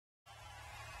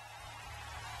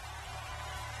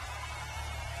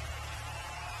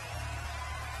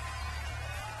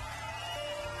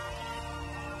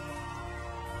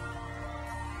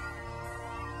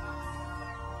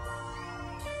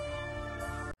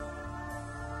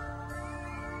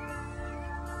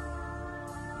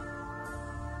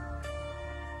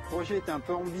projet était un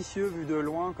peu ambitieux vu de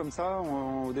loin comme ça.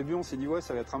 Au début, on s'est dit ouais,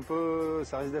 ça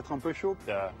risque d'être un peu chaud.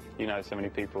 You know, so many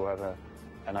people have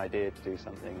an idea to do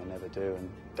something and never do, and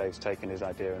Dave's taken his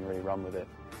idea and really run with it.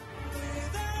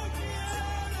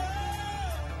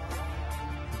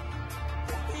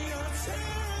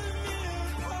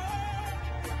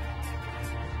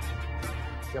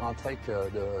 Faire un trek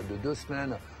de 2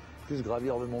 semaines, plus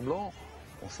gravir le Mont Blanc,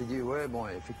 on s'est dit, ouais, bon,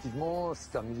 effectivement,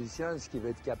 c'est un musicien, est-ce qu'il va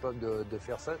être capable de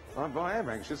faire ça? I am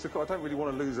anxious. I don't really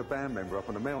want to lose a band member up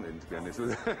on the mountain, to be honest.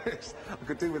 I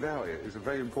could do without it. It's a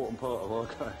very important part of our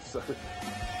life. So.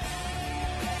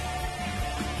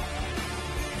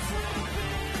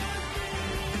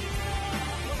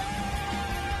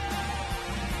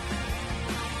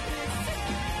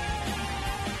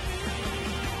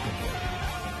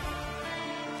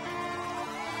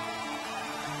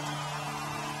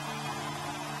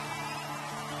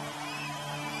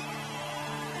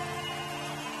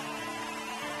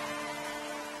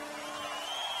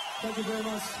 Thank you very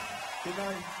much. Good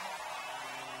night.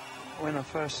 When I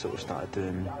first sort of started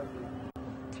doing,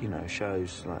 you know,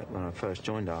 shows, like when I first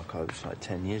joined Archives like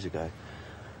 10 years ago,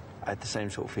 I had the same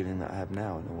sort of feeling that I have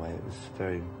now in a way. It was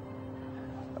very,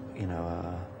 you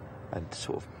know, and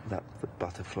sort of the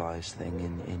butterflies thing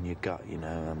in your gut, you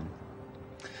know,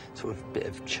 sort of bit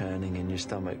of churning in your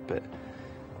stomach. But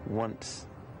once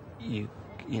you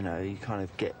know, you kind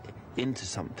of get into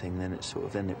something, then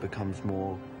it becomes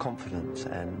more confidence,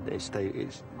 and it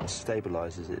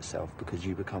stabilizes itself because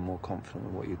you become more confident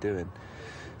in what you're doing.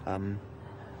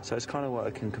 So it's kind of what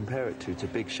I can compare it to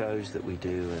big shows that we do,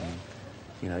 and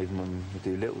you know, even when we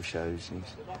do little shows,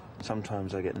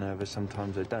 sometimes I get nervous,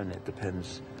 sometimes I don't. It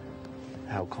depends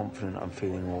how confident I'm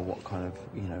feeling or what kind of,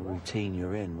 you know, routine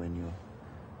you're in. When you're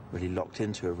really locked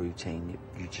into a routine,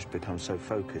 you just become so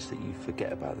focused that you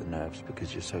forget about the nerves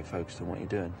because you're so focused on what you're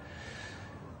doing.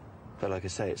 But like I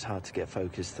say, it's hard to get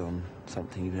focused on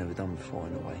something you've never done before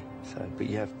in a way. So, but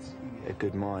you have a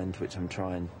good mind, which I'm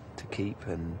trying to keep,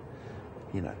 and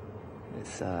you know,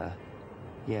 it's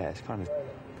yeah, it's kind of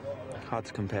hard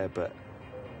to compare, but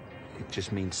it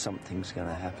just means something's going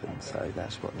to happen. So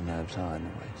that's what the nerves are in a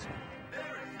way. So.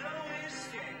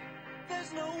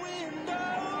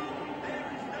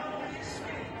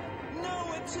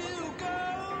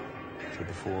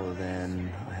 Before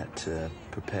then, I had to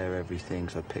prepare everything,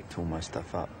 so I picked all my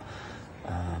stuff up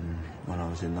when I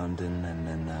was in London, and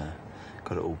then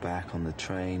got it all back on the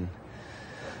train.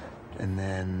 And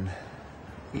then,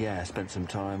 yeah, I spent some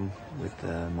time with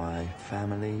my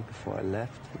family before I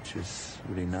left, which was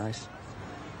really nice.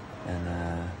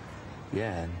 And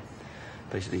yeah, and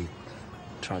basically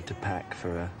tried to pack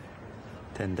for a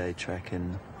 10-day trek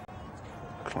in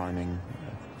climbing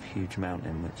a huge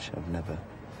mountain, which I've never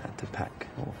had to pack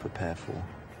or prepare for.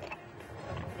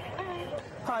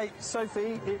 Hi,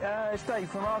 Sophie. It's Dave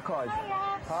from Archive.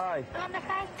 Hiya. Hi. I'm on the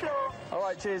first floor. All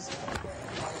right, cheers.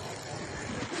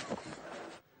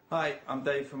 Hi, I'm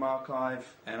Dave from Archive,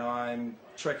 and I'm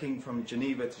trekking from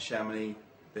Geneva to Chamonix,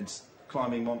 then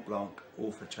climbing Mont Blanc,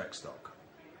 all for Trekstock.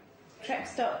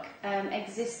 Trekstock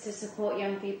exists to support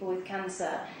young people with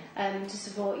cancer, to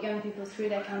support young people through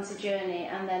their cancer journey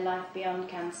and their life beyond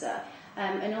cancer.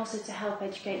 And also to help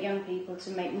educate young people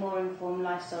to make more informed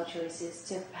lifestyle choices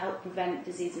to help prevent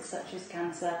diseases such as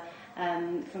cancer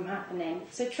from happening.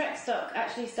 So Trekstock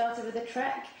actually started with a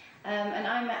trek, and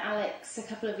I met Alex a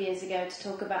couple of years ago to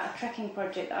talk about a trekking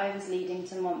project I was leading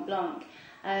to Mont Blanc.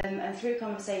 And through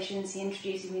conversations he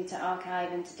introduced me to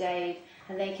Archive and to Dave,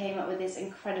 and they came up with this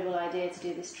incredible idea to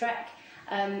do this trek.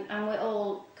 And we're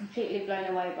all completely blown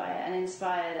away by it and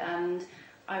inspired, and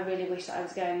I really wish that I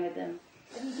was going with them.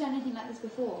 Have you done anything like this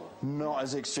before? Not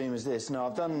as extreme as this. No,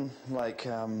 I've done like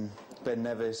Ben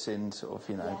Nevis in sort of,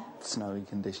 you know, snowy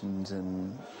conditions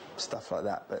and stuff like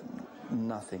that, but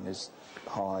nothing as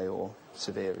high or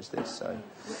severe as this. So.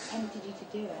 What tempted you to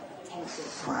do it?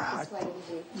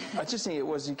 I just think it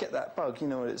was, you get that bug, you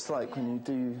know what it's like when you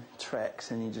do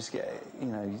treks and you just get, you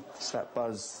know, it's that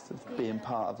buzz of being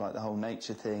part of like the whole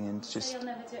nature thing, and just... So you'll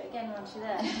never do it again once you're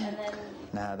there, and then...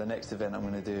 Nah, the next event I'm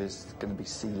going to do is going to be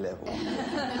sea level. I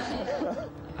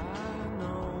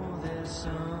know there's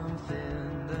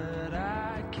something that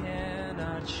I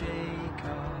cannot shake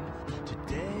off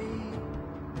today.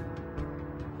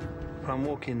 I'm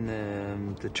walking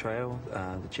the trail,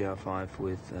 the GR5,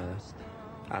 with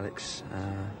Alex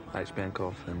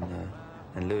Biancoff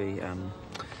and Louis.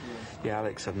 Yeah,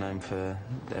 Alex I've known for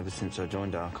ever since I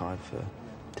joined Archive for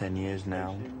 10 years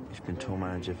now. He's been tour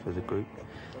manager for the group,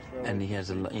 and he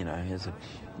has a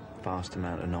vast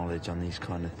amount of knowledge on these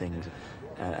kind of things.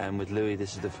 And with Louis,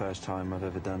 this is the first time I've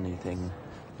ever done anything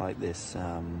like this,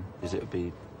 because it would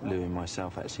be Lou and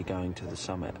myself actually going to the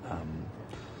summit.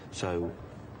 So,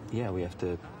 yeah,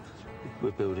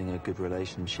 we're building a good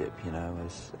relationship, you know,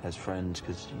 as friends,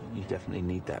 because you definitely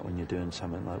need that when you're doing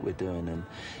something like we're doing. And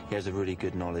he has a really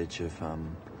good knowledge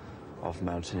of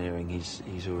mountaineering.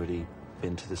 He's already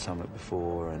been to the summit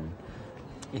before, and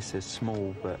it's a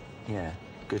small but, yeah,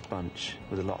 good bunch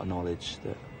with a lot of knowledge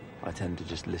that I tend to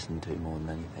just listen to more than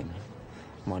anything.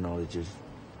 My knowledge is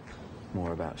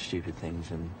more about stupid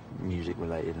things and music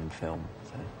related and film,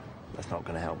 so that's not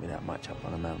going to help me that much up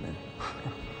on a mountain.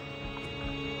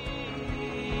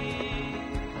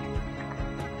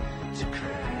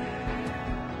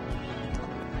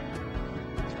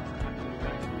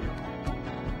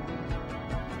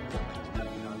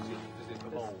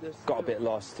 Got a bit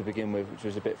lost to begin with, which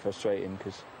was a bit frustrating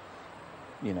because,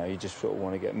 you know, you just sort of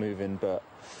want to get moving. But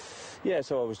yeah,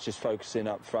 so I was just focusing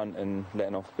up front and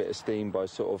letting off a bit of steam by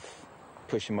sort of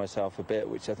pushing myself a bit,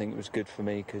 which I think was good for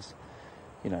me because,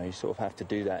 you know, you sort of have to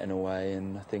do that in a way.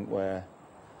 And I think where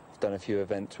I've done a few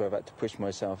events where I've had to push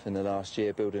myself in the last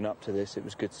year building up to this, it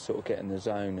was good to sort of get in the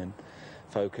zone and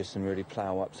focus and really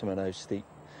plough up some of those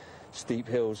steep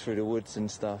hills through the woods and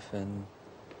stuff. And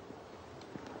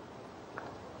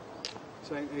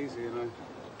it ain't easy, you know.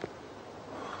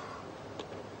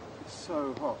 It's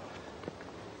so hot.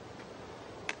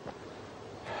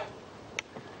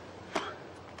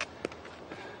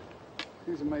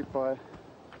 These are made by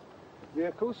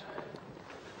vehicles,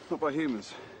 not by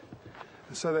humans.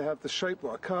 And so they have the shape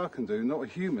that a car can do, not a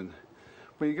human.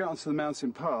 When you get onto the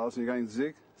mountain paths and you're going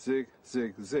zig, zig,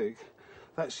 zig, zig,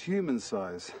 that's human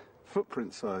size,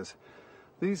 footprint size.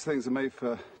 These things are made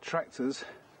for tractors.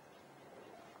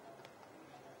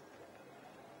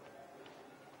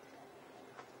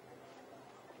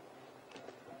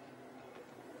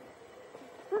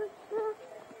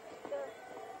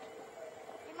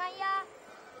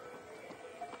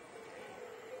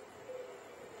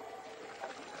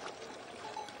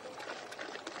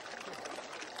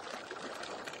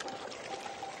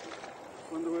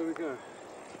 Wonder where we go.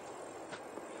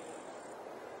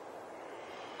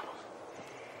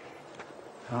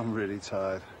 I'm really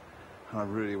tired and I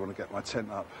really want to get my tent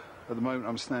up. At the moment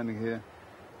I'm standing here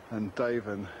and Dave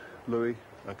and Louis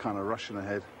are kind of rushing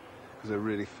ahead because they're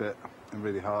really fit and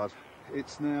really hard.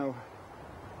 It's now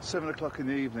 7 o'clock in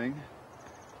the evening.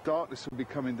 Darkness will be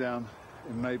coming down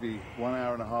in maybe 1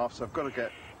 hour and a half, so I've got to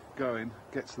get going,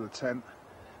 get to the tent,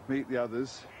 meet the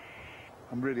others.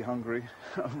 I'm really hungry.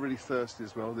 I'm really thirsty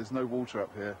as well. There's no water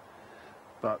up here,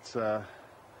 but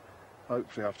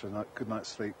hopefully after a good night's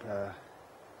sleep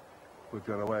we'll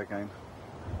be on our way again.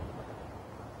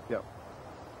 Yep.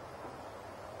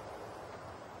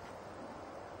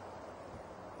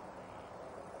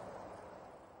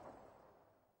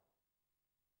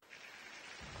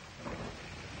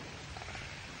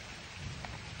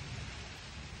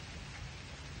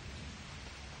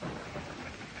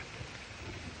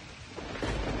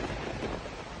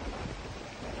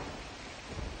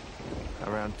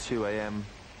 Around 2 a.m,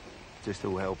 just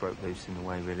all hell broke loose in a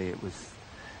way, really. It was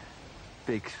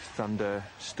big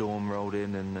thunderstorm rolled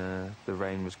in and the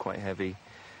rain was quite heavy.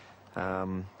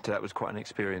 So that was quite an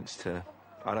experience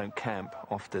I don't camp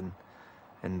often,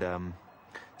 and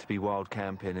to be wild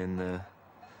camping in the,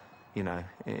 you know,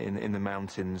 in the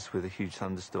mountains with a huge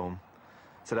thunderstorm.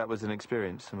 So that was an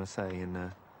experience, I must say,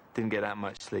 and didn't get that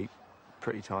much sleep,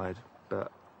 pretty tired,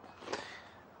 but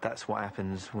that's what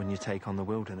happens when you take on the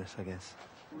wilderness, I guess.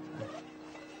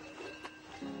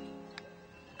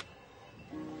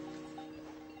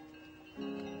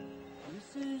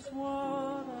 This is what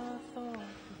I thought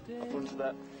today. Onto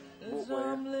that as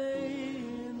I'm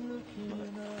laying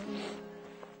looking up,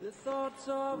 the thoughts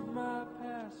of my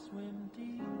past swim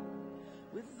deep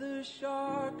with the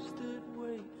sharks that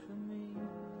wait for me.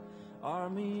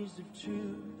 Armies of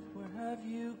truth, where have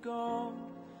you gone?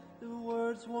 The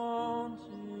words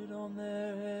wanted on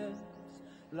their heads,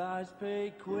 lies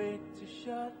pay quick to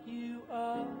shut you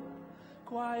up.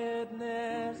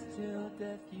 Quietness till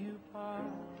death you part.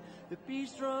 The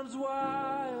beast runs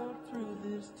wild through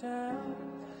this town.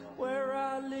 Where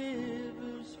I live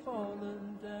has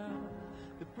fallen down.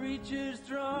 The preacher's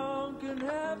drunk and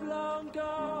have long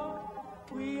gone.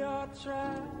 We are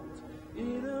trapped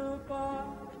in a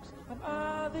box. Am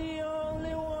I the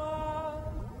only one?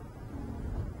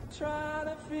 Trying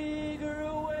to figure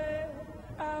a way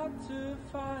out to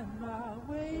find my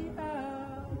way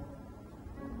out.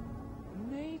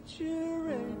 Nature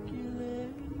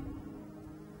regulate.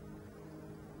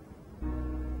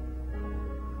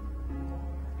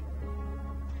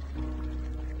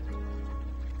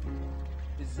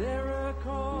 Is there a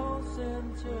call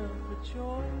center for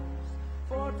choice?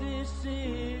 for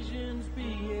decisions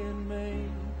being made,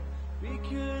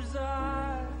 because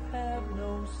I have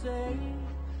no say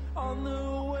on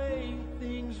the way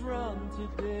things run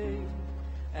today.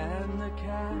 And the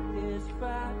cat is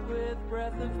fat with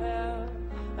breath of hell,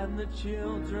 and the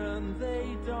children,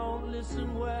 they don't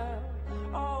listen well,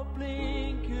 all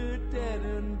blinkered, dead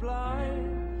and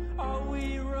blind. Are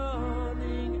we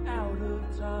running out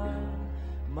of time?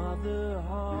 Mother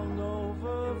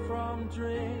hungover from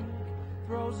drink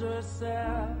throws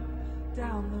herself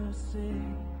down the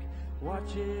sink.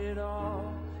 Watch it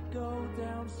all go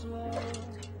down slow.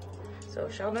 So,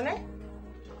 Chardonnay?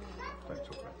 Don't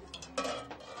talk about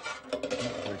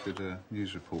very good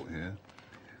news report here.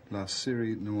 La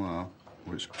Série Noire,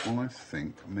 which I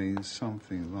think means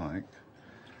something like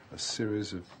a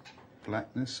series of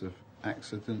blackness, of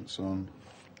accidents on...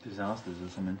 disasters or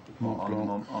something. Mont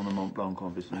Blanc. On the Mont Blanc,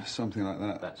 obviously. Something like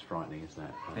that. That's frightening, isn't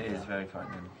it? It is very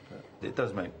frightening. But it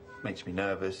does makes me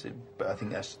nervous, but I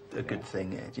think that's a good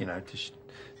thing, you know, to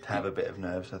have a bit of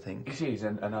nerves, I think. It is,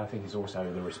 and I think it's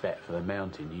also the respect for the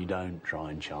mountain. You don't try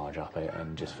and charge up it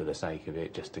and just for the sake of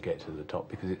it, just to get to the top,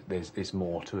 because there's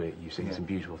more to it. You've seen some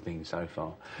beautiful things so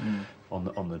far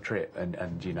on the trip,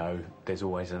 and you know, there's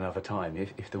always another time.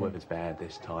 If the weather's bad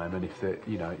this time, and if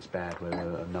it's bad where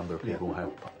a number of people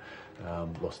have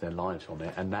lost their lives on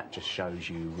it, and that just shows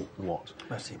you what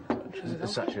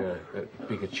it's such a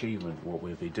big achievement what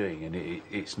we'll be doing, and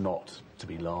it's not to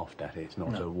be laughed at. It's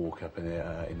not to walk up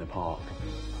in the park.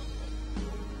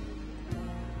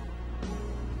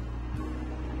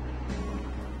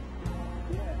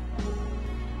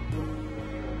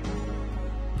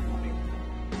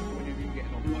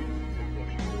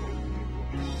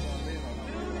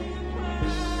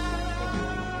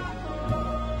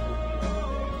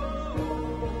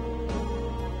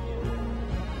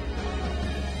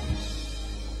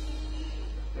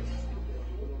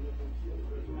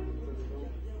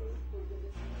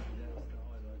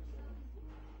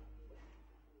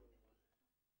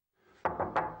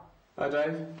 Hi,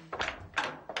 Dave.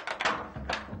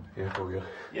 Here for you.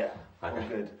 Yeah, okay. all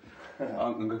good.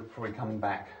 I'm going to probably come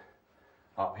back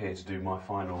up here to do my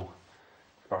final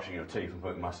brushing your teeth and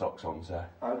putting my socks on, so...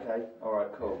 Okay,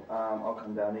 alright, cool. I'll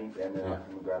come down, eat then, and I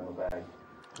can grab my bag.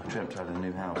 I dreamt I had a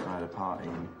new house and I had a party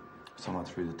and someone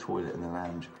threw the toilet in the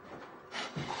lounge.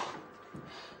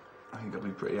 I think I'd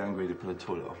be pretty angry to pull a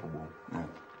toilet off a wall. Yeah.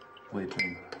 Weird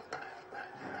dream.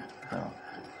 Oh.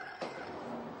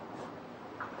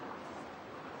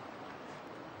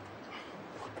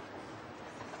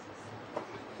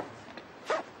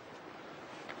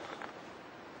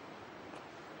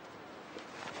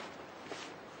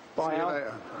 See you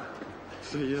later.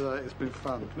 See you later. It's been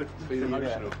fun. It's been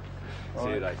emotional. See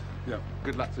you later. Yeah.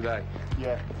 Good luck today.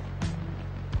 Yeah.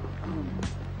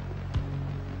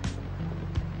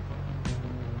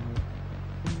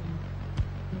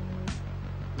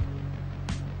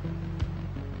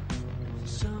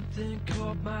 Something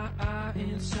caught my eye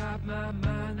inside my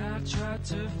mind. I tried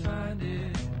to find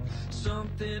it.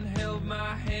 Something held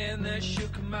my hand that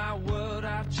shook my world.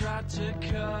 I tried to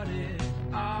cut it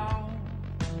off.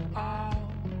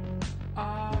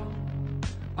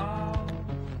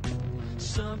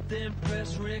 Something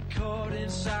pressed record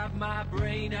inside my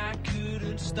brain, I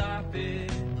couldn't stop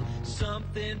it.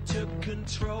 Something took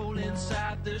control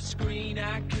inside the screen,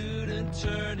 I couldn't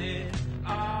turn it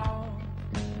off,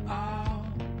 yeah.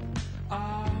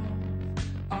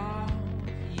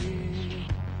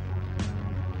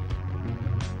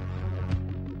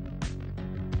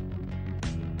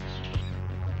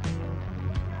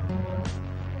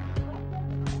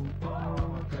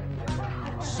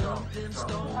 Something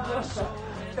stole my soul.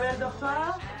 Toilette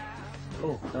dortoir.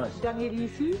 Oh, nice. Dernier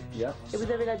lit ici. Yeah. Et vous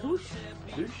avez la douche.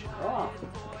 Douche? Ah.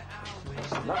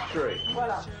 Luxury.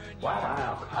 Voilà.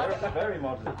 Wow. Very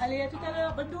modern. Allez, à tout à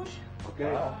l'heure. Bonne douche.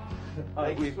 Okay.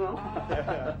 Thank you.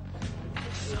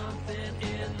 Something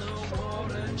in the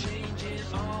water changing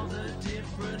all the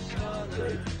different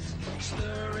colors,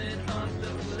 stirring up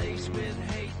the place with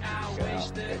hate. I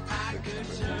wish that I could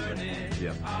turn it.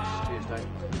 Cheers, Dave.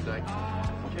 Good day.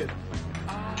 Cheers.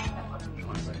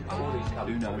 All these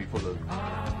colours will be full of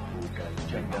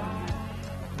check down.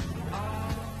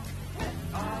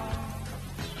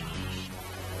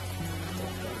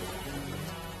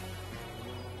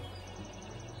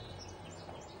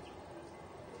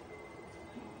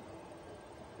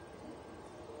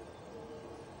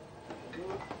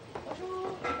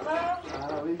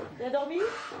 Tu as dormi?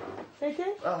 Ça a été?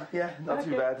 Oh, yeah, not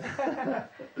too bad.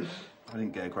 I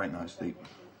didn't get a great night's sleep.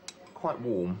 Quite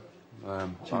warm.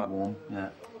 Too warm, yeah.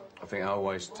 I think I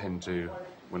always tend to,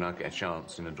 when I get a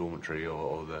chance in a dormitory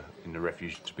or in the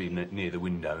refuge, to be near the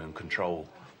window and control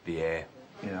the air.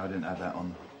 Yeah, I didn't have that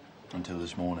on until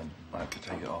this morning. I had to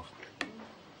take it off.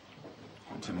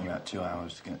 It took me about 2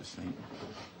 hours to get to sleep.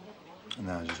 And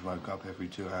then I just woke up every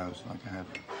 2 hours like I have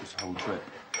this whole trip.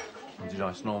 And did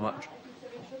I snore much?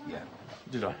 Yeah.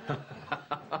 Did I?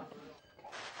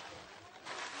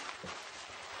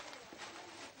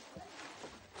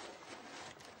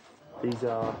 These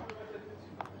are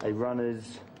a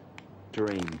runner's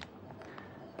dream.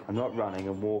 I'm not running,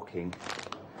 I'm walking.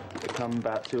 They come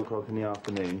about 2 o'clock in the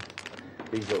afternoon.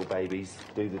 These little babies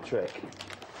do the trick.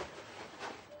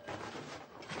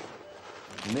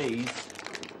 And these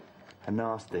are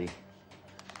nasty,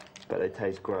 but they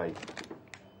taste great.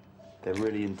 They're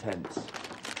really intense.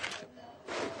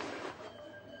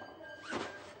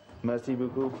 Merci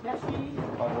beaucoup. Merci.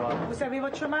 Au revoir. Vous savez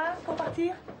votre chemin pour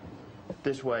partir?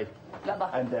 This way.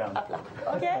 Là-bas. And down. Hop là.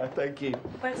 OK. Thank you.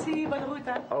 Merci, bonne route.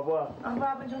 Hein. Au revoir. Au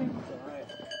revoir, bonne journée.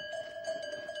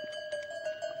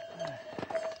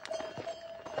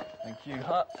 Thank you,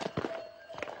 Hut.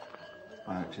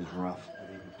 Alex is rough.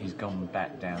 He's gone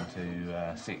back down to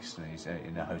 6th and he's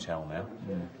in a hotel now.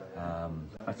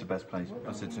 That's the best place.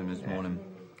 I said to him this morning,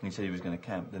 he said he was going to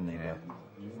camp, didn't he? Yeah.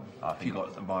 If you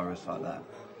got a virus like that.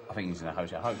 I think he's in a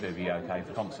hotel. Hopefully he'll be okay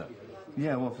for concert.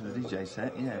 Yeah, well, for the DJ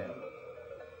set, yeah.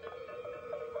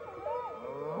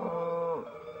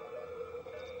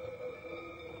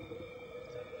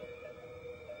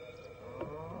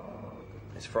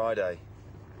 It's Friday.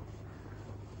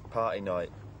 Party night.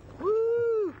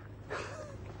 Woo!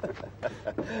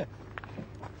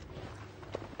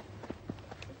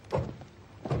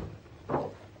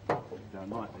 Don't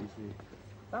like these, do you?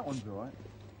 That one's all right.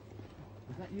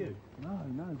 Is that you? No,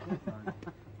 no, God, no.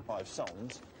 5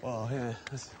 songs. Well, yeah.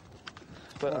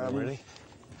 But really.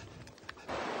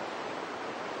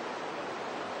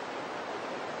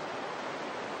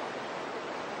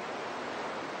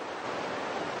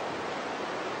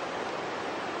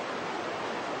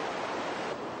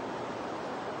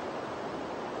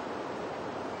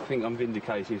 I think I'm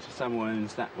vindicated.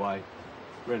 Someone's that way.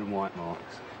 Red and white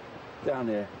marks. Down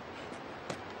there.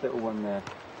 Little one there.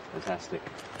 Fantastic.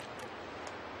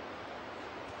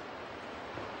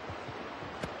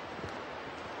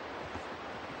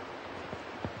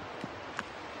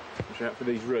 Watch out for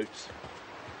these roots.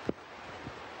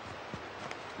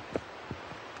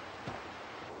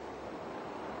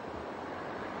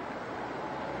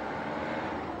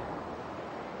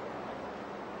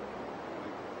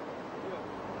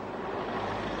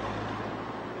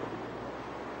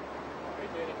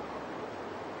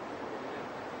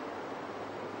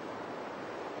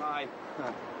 Hi.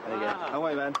 There you go. How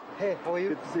are you, man? Hey, how are you?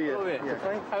 Good to see you. Oh, yeah.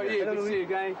 Fine? How are you? Hello, Good to see you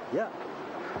again. Yeah.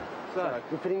 So,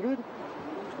 You feeling good?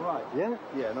 Right. Yeah?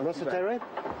 Yeah, Not so tired?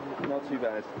 Not too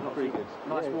bad. not Pretty too good.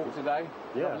 Nice Yeah, walk today.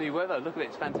 Yeah. Lovely weather. Look at it.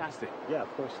 It's fantastic. Yeah,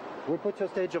 of course. We'll put your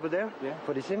stage over there Yeah.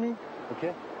 for this evening.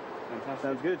 Okay? Fantastic.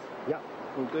 Sounds good. Yeah.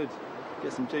 All good.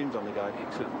 Get some tunes on the go.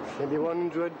 Excellent. Maybe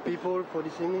 100 people for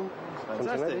this evening. Something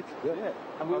like Fantastic. it. Yeah.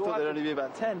 And we I all thought have there'd to- only be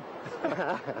about 10.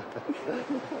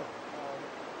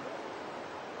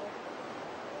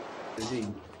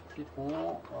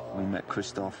 We met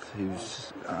Christoph,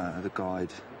 who's the guide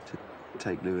to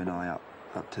take Lou and I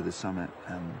up to the summit.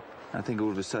 I think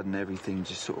all of a sudden everything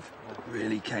just sort of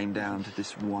really came down to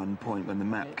this one point when the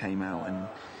map came out, and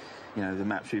you know the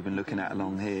maps we've been looking at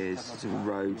along here is sort of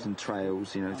roads and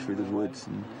trails, you know, through the woods,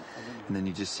 and then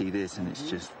you just see this and it's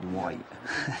just white.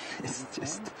 It's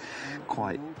just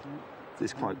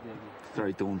it's quite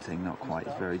very daunting, not quite,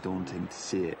 it's very daunting to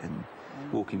see it, and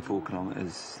walking 4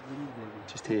 kilometres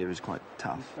just here is quite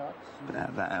tough, but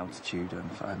at that altitude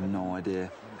I have no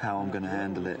idea how I'm going to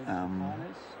handle it,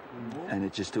 and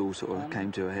it just all sort of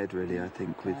came to a head really, I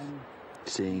think, with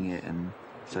seeing it. And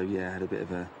so yeah, I had a bit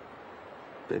of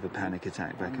a panic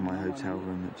attack back in my hotel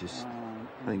room. It just,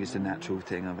 I think it's a natural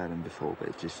thing, I've had them before, but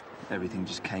it just, everything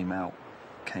just came out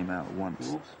at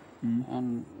once.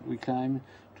 And we climb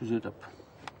to the top.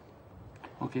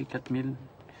 Okay, 4,810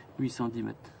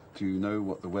 meters. Do you know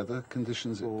what the weather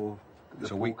conditions Or it's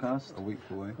the a week forecast? away?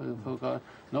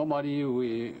 Normally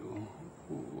we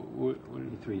 3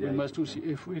 we days. must do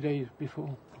 3 days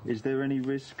before. Is there any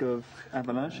risk of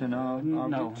avalanche in our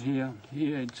No, route? here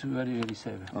it's very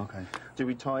safe. Okay. Do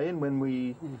we tie in when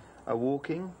we are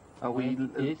walking? Are we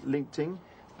linked in?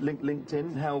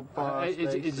 How far?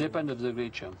 It depends of the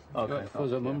glacier. Okay. For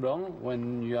the Mont Blanc,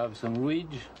 when you have some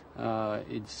ridge,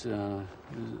 it's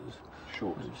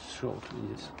short. Short,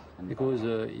 yes. Because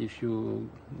if you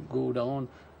go down,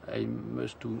 I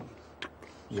must do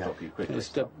Stop you quickly.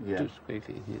 stop Yeah. too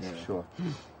quickly. Yes. Yeah, sure.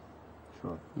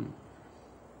 Sure.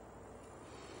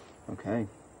 Okay.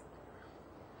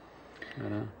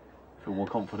 Feel more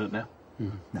confident now?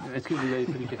 No. Est-ce que vous avez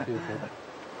pris le café au fait?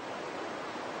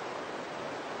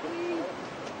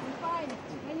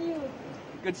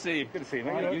 Good to see you. Good to see you,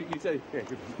 mate. You too. Yeah,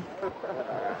 good.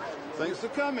 Thanks for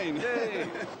coming. Yay!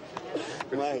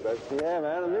 Mate. Yeah,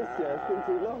 man, I missed you. It's been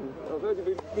too long. I've heard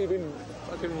you've been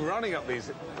fucking running up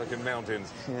these fucking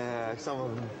mountains. Yeah, some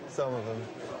of them.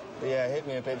 But yeah, it hit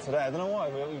me a bit today. I don't know why.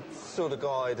 We saw the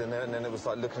guide and then it was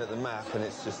like looking at the map and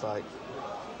it's just like,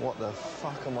 what the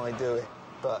fuck am I doing?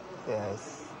 But yeah,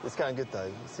 it's going good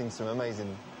though. Seen some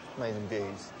amazing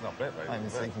views. Not bad, mate. I haven't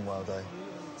been sleeping well though.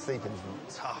 Sleeping's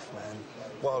tough, man.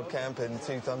 Wild camping,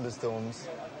 2 thunderstorms.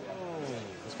 Oh,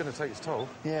 it's going to take its toll.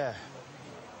 Yeah.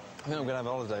 I think I'm going to have a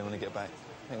holiday when I get back.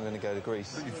 I think I'm going to go to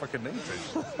Greece. You fucking need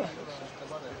to.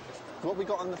 What we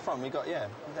got on the front, we got, yeah,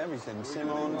 everything.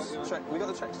 Cimes, we got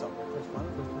the Trekstock.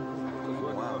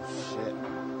 Wow, shit.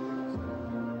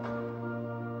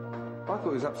 I thought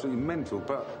it was absolutely mental,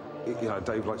 but you know,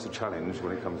 Dave likes a challenge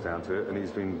when it comes down to it, and he's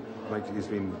been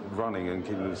running and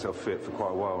keeping himself fit for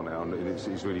quite a while now, and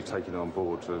he's really taken it on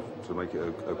board to make it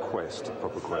a quest, a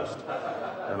proper quest,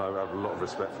 and I have a lot of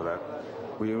respect for that.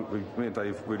 Me and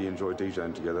Dave really enjoy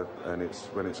DJing together, and it's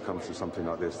when it comes to something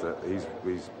like this that he's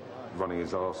running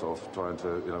his arse off, trying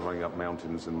to, you know, running up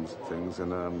mountains and things,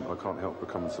 and I can't help but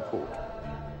come and support.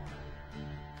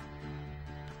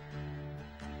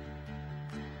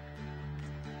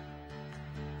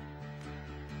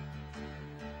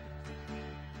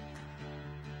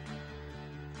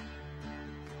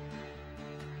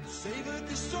 Save a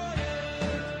destroyer.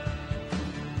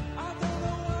 I don't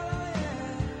know what I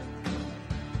am.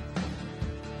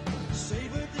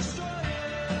 Save a destroyer.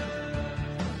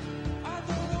 I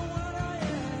don't know what I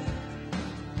am.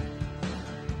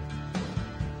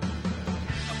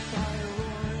 A fire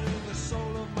roaring in the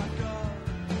soul of my gut.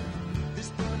 This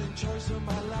burning choice of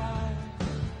my life.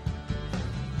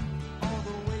 All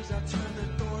the ways I turn, the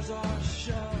doors are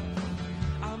shut.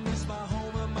 I miss my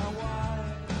home and my wife.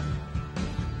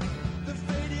 The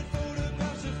faded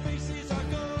photographs of faces are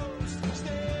ghosts,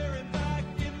 staring back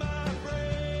in my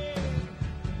brain.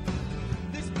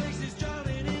 This place is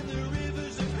drowning in the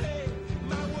rivers of hate.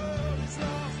 My world is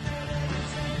lost and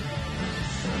insane.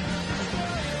 Save a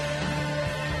destroyer.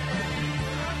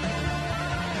 I don't know what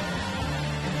I am.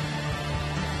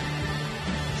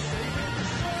 Save a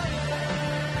destroyer.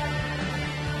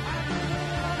 I don't know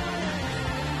what I am.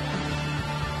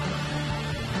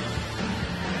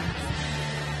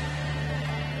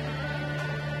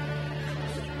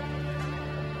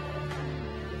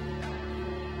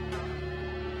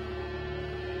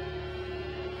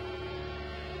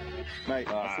 Mate,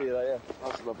 I'll see you later.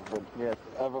 That's a lovely one. Yeah.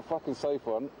 Have a fucking safe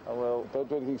one. I will. Don't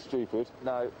do anything stupid.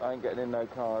 No, I ain't getting in no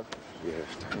cars. Yes.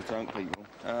 With drunk people.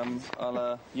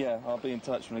 I'll be in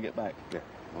touch when I get back. Yeah.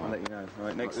 I'll let you know. All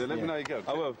right, next. Let me know you go.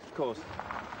 I will, of course.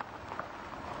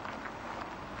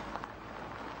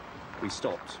 We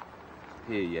stopped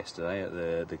here yesterday at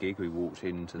the gig. We walked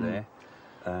into there.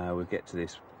 We'll get to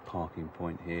this parking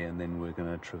point here, and then we're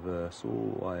going to traverse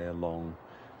all the way along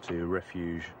to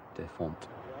Refuge des Fontes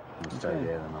and stay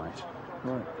there the night.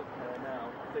 Right. Now,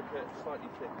 thicker, slightly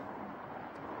thicker.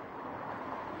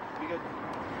 You go.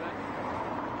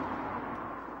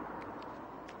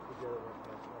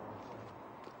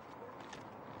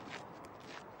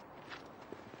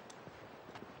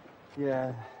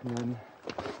 Yeah, and then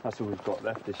that's all we've got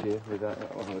left this year with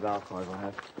Archive I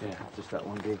have. Yeah. Just that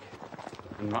one gig.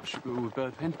 And much with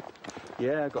Birdpen?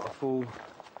 Yeah, I've got a full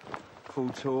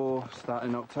tour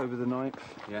starting October the 9th.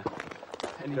 Yeah.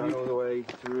 Going all the way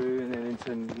through and then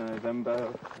into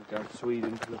November. We're going to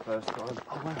Sweden for the first time.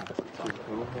 Oh wow, that's Super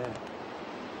cool, yeah.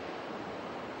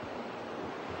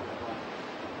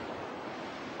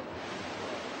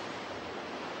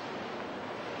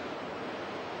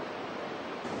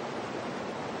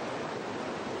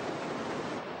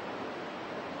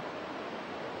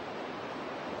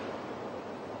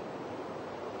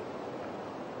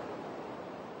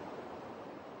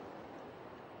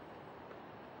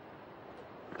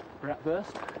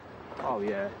 Bratwurst? Oh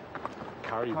yeah.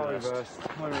 Currywurst.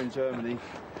 When we're in Germany,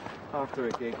 after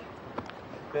a gig,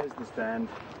 there's the stand.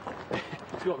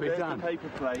 It's got to be There's done. the paper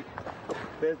plate.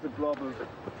 There's the blob of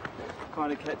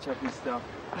kind of ketchup and stuff.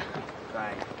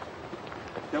 Bang.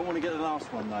 Don't want to get the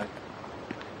last one though.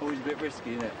 Always a bit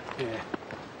risky, isn't it? Yeah.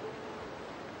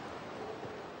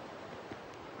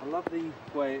 I love the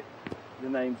way the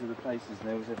names of the places and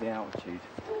they always have the altitude.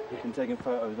 We've been taking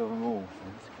photos of them all,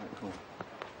 so it's quite cool.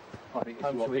 I think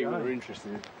it's what people are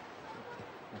interested in.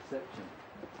 Reception.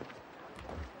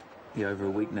 over a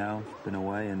week now, been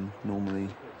away, and normally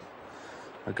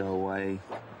I go away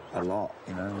a lot,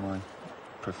 you know, my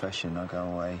profession, I go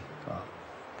away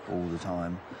all the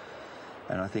time.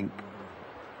 And I think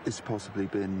it's possibly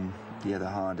been, the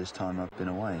hardest time I've been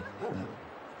away.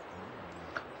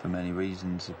 For many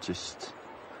reasons of just,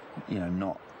 you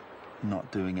know,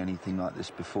 not doing anything like this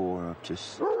before, of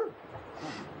just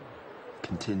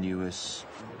continuous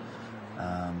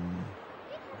kind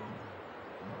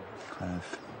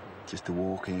of just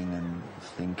walking and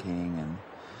thinking and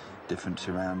different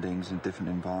surroundings and different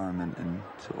environment, and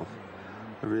sort of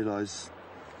I realise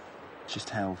just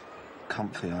how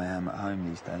comfy I am at home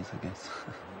these days, I guess.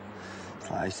 It's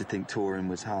like I used to think touring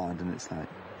was hard, and it's like,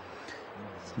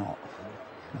 it's not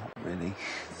really.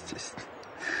 It's just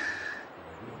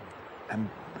I'm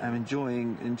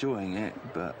enjoying it,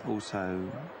 but also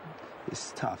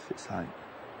it's tough. It's like,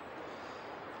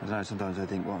 I don't know, sometimes I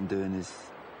think what I'm doing is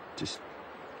just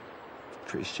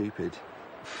pretty stupid,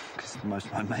 because most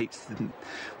of my mates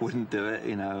wouldn't do it,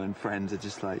 you know, and friends are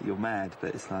just like, you're mad.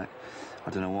 But it's like, I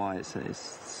don't know why, it's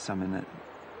something that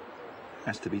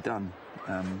has to be done.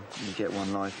 You get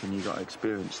one life and you got to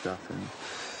experience stuff, and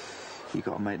you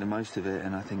got to make the most of it.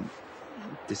 And I think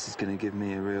this is going to give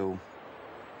me a real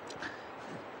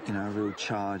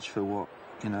charge for what,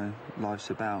 you know, life's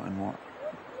about, and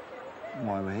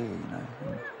why we're here, you know.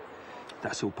 And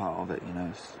that's all part of it, you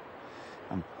know.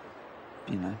 I'm,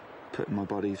 you know, putting my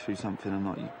body through something I'm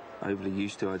not overly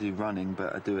used to. I do running,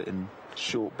 but I do it in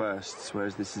short bursts,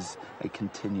 whereas this is a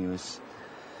continuous,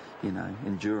 you know,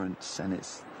 endurance, and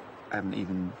I haven't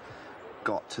even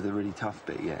got to the really tough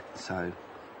bit yet. So,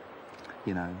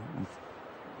 you know, I'm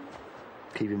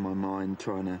keeping my mind,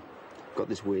 got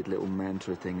this weird little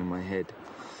mantra thing in my head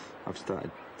I've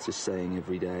started just saying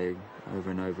every day over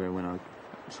and over when I'm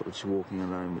sort of just walking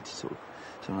alone, which is sort of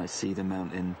like, see the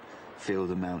mountain, feel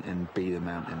the mountain, be the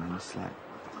mountain. And it's like,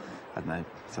 I don't know,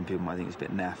 some people might think it's a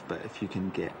bit naff, but if you can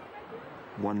get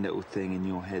one little thing in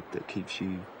your head that keeps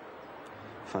you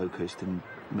focused and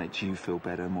makes you feel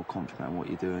better and more confident in what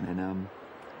you're doing, and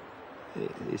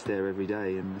it's there every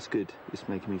day, and it's good. It's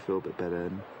making me feel a bit better.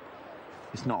 And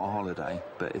it's not a holiday,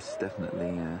 but it's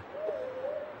definitely,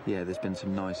 there's been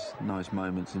some nice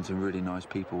moments and some really nice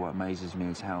people. What amazes me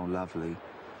is how lovely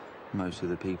most of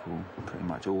the people, pretty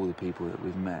much all the people that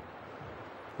we've met.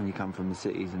 When you come from the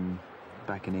cities and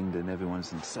back in England,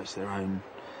 everyone's in such their own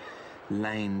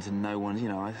lanes, and no one's, you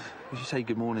know, if you say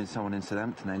good morning to someone in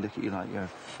Southampton, they look at you like you're a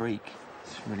freak.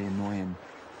 It's really annoying.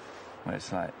 Where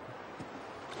it's like,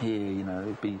 here, you know,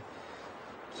 it'd be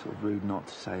sort of rude not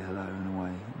to say hello in a way.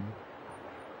 And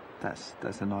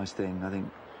that's a nice thing. I think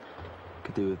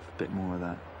could do with a bit more of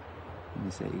that in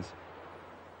the cities.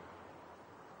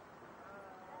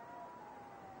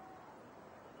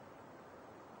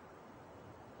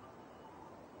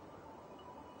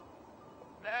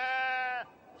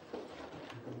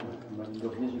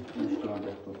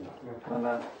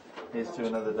 Well, here's to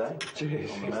another day.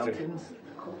 Cheers. On the mountains.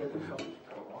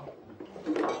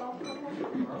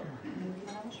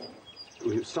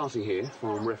 We're starting here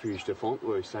from Refuge de Font,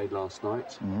 where we stayed last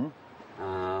night,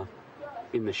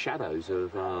 in the shadows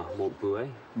of Mont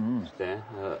Bouet, there,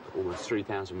 almost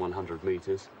 3,100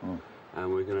 metres.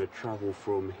 And we're going to travel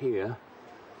from here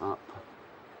up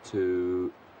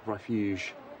to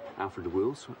Refuge Alfred de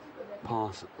Wills,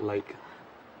 past Lake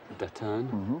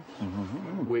Datern,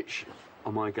 which I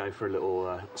might go for a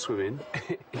little swim in.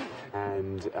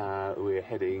 And we're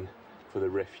heading for the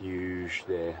refuge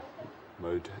there,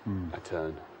 Mode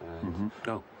Datern.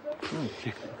 Oh.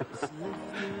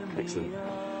 Excellent.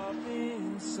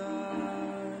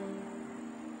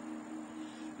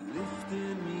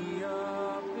 Lifting me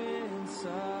up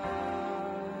inside.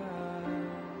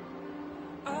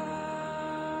 I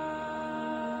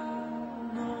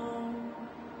know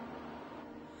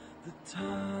the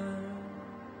time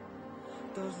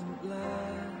doesn't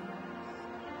last.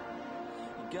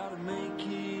 You gotta make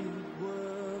it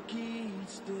work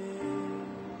each day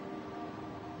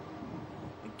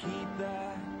and keep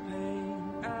that pain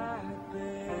at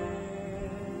bay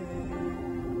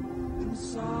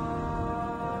inside.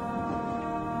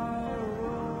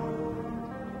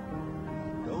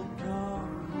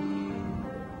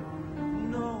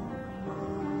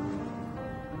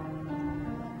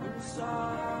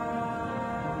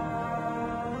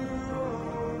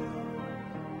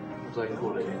 As they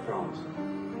call it in France.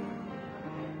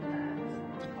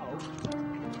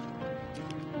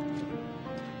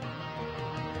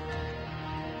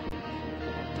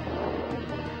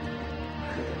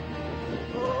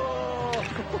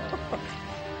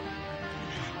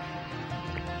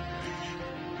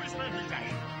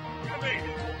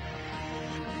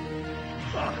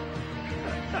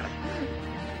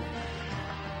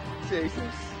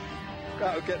 Jesus.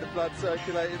 That'll get the blood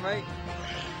circulating, mate.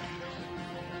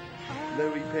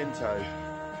 Louis Pinto,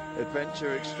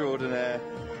 adventure extraordinaire.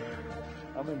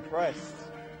 I'm impressed.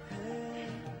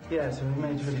 Yeah, so we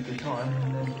made a really good time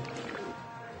and then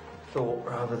thought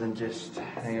rather than just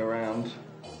hang around,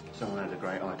 Someone had a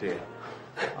great idea.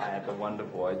 I had a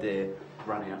wonderful idea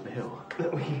Running up the hill.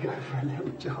 that we could go for a little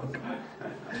jog.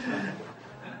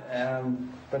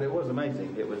 But it was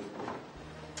amazing. It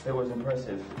was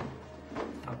impressive.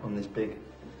 Up on this big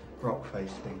rock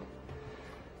face thing.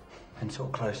 And sort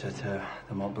of closer to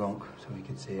the Mont Blanc so we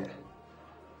could see it.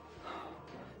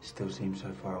 Still seems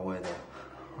so far away though.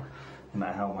 No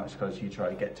matter how much closer you try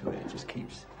to get to it, it just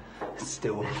keeps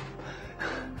still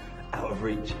out of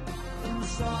reach.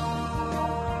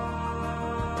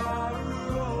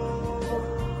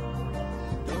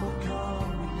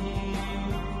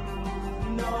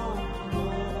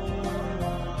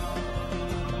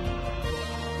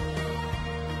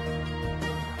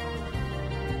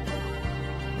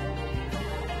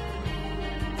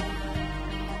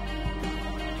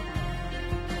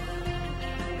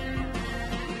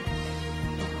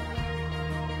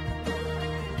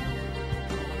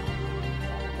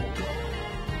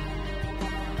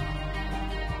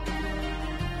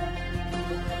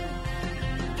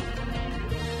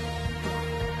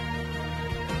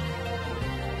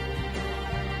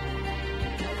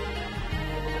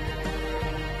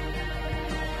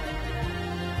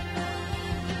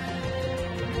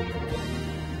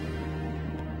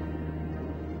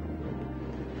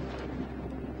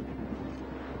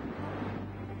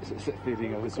 It's that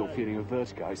feeling of, feeling of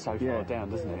vertigo so far down,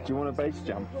 doesn't it? Do you want a base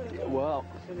jump? Well,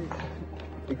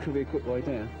 it could be a quick way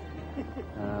down.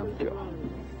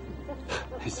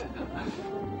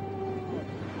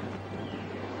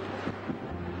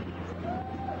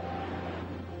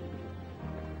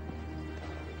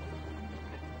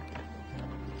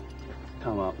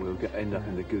 Come up, we'll end up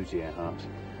in the Goutier hut.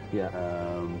 Yeah.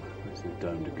 Where's the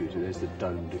Dome de Goutier? There's the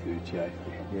Dome de Goutier.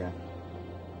 Yeah.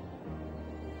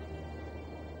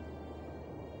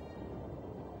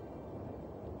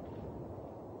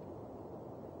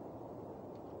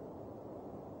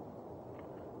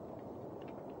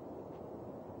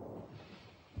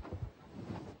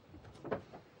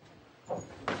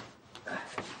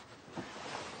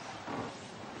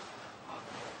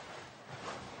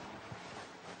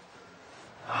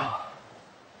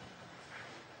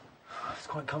 It's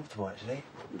quite comfortable actually.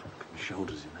 Put my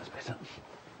shoulders in, that's better.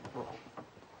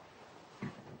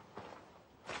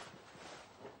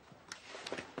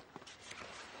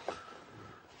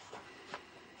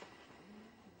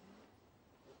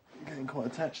 I'm getting quite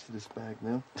attached to this bag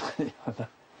now.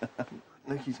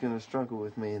 Nikki's going to struggle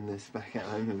with me in this back at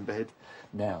home in bed.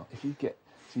 Now, if you get,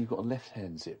 so you've got a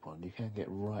left-hand zip one, you can get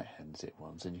right-hand zip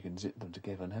ones, and you can zip them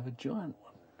together and have a giant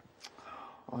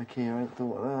one. IKEA ain't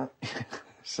thought of that.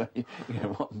 So you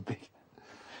get one big,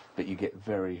 but you get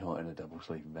very hot in a double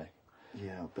sleeping bag.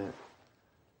 Yeah, I'll bet.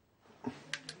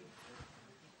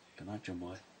 Good night, John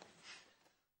Boy.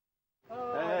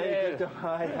 Hey, good.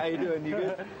 Hi, how you doing? You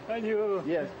good? And you?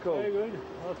 Yes, cool. Very good.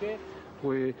 Okay.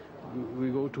 We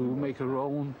go to make a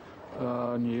round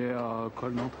near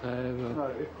Col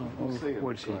d'Entrève.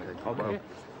 We'll see. Okay.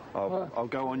 I'll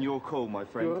go on your call, my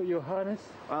friend. Your harness?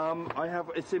 I have.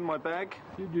 It's in my bag.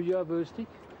 Do you have a stick?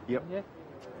 Yep. Yeah.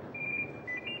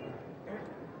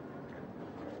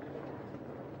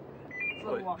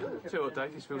 Tell you what,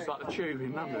 Dave, this feels like the tube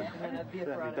in London. It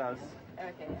certainly does.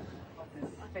 Okay.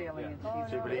 Failing.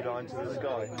 Jubilee line to the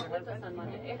sky.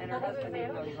 And her husband,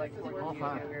 even though he's like 14 years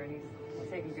younger, and he's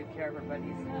taking good care of her, but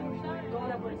he's emotionally be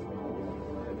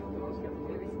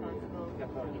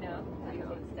responsible, you know, do your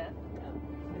own stuff.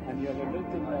 And you have a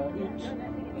little hut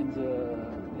in the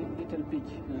little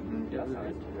beach.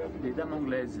 Les Dames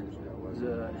Anglaises,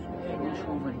 the English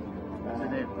woman, the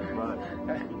name.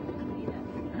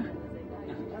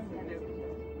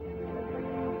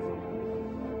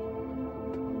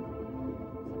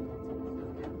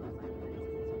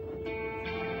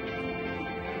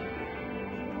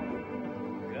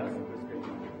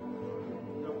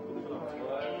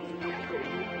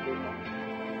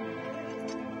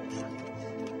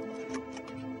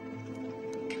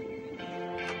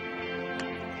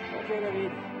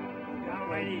 David, you're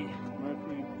ready.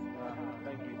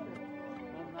 Thank you.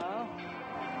 And now?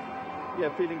 Yeah,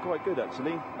 feeling quite good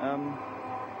actually.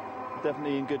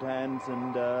 Definitely in good hands,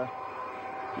 and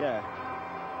yeah,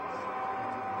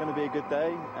 going to be a good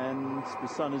day. And the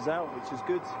sun is out, which is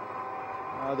good.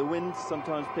 The wind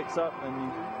sometimes picks up, and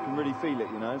you can really feel it,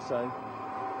 you know. So,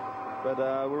 but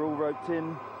we're all roped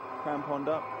in, cramponed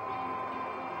up.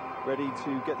 ready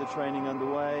to get the training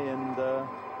underway, and the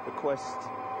quest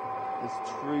has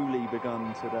truly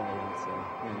begun today. I'd say,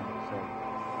 so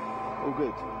all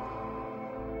good.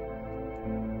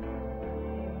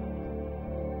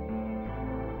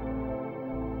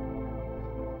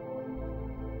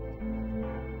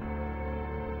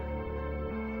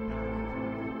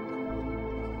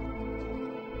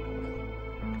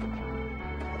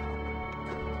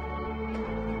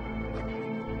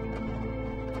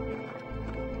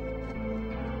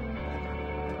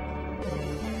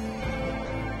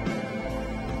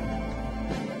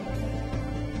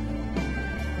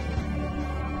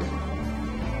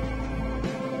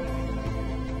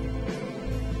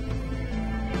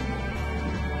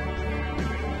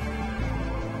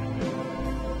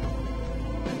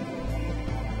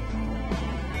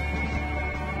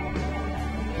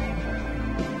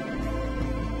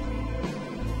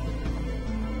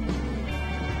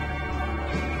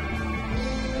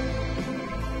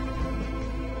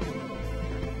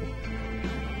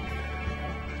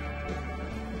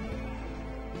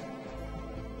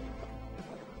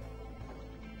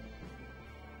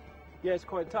 Yeah, it's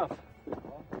quite tough.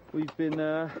 We've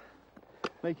been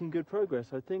making good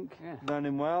progress, I think. Yeah.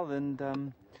 Learning well,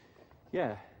 and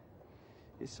yeah,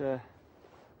 it's just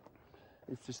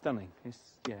stunning.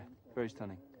 It's very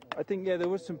stunning. I think there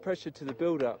was some pressure to the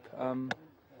build-up.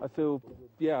 I feel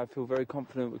very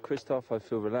confident with Christoph. I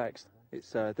feel relaxed. It's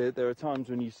there are times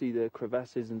when you see the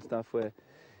crevasses and stuff where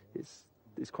it's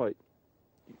quite,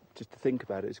 just to think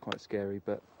about it, it's quite scary.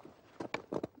 But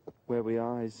where we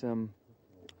are is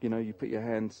you put your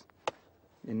hands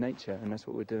in nature, and that's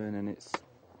what we're doing, and it's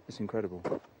incredible.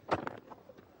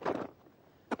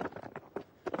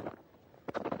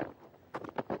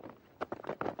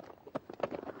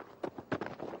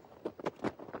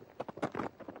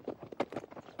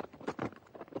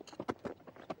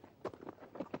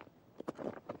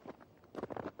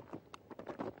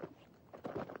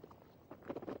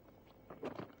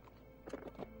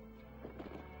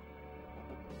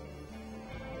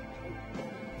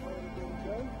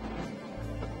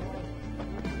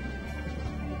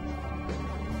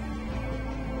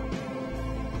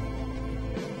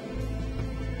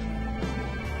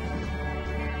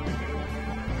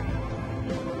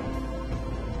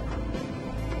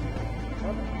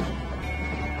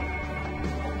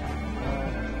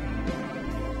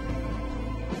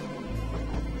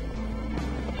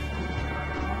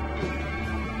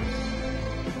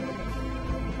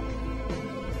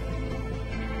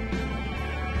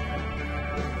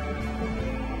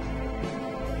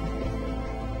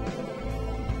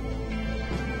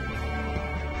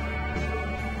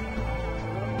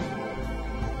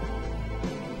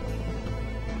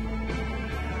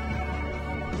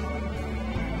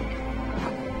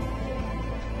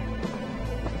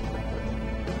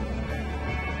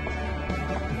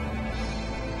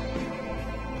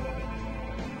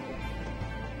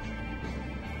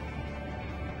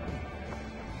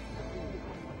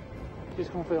 Qu'est-ce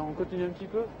qu'on fait? On continue un petit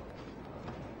peu?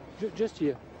 Just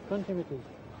here, 20 meters.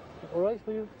 All right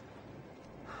for you?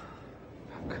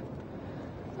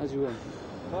 As you want.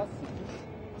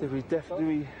 Do we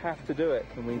definitely have to do it?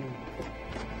 Can we?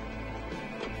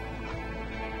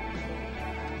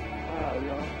 Ah,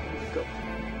 yeah.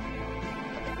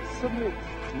 Submit.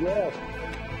 Yeah.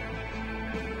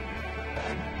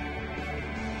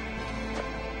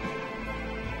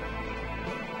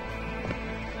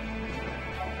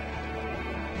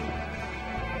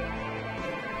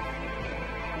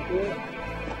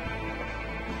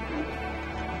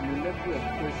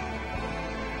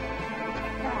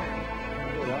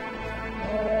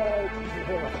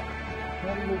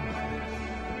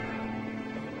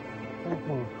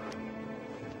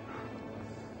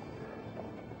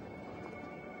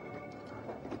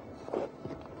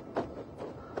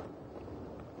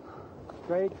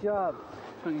 Great job.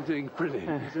 You're doing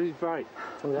brilliant. It's really bright.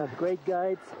 We have great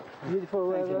guides, beautiful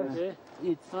weather.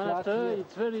 Yeah. It's after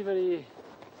it's very, very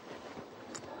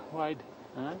wide.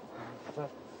 Huh?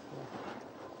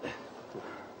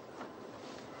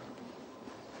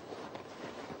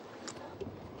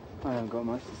 I haven't got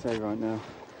much to say right now.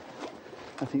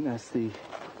 I think that's that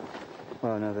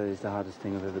is the hardest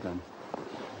thing I've ever done.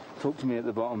 Talk to me at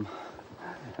the bottom.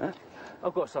 Huh?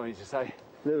 I've got something to say.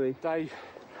 Louis. Dave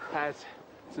had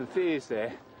some fears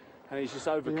there, and he's just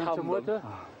overcome them.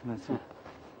 Oh, that's it.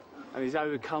 And he's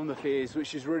overcome the fears,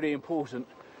 which is really important,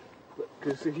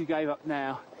 because if you gave up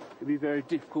now, it'd be very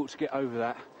difficult to get over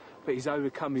that. But he's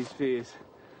overcome his fears,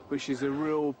 which is a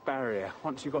real barrier.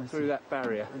 Once you've got through that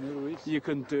barrier, you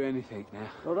can do anything now.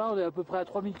 Alors là, on est à peu près à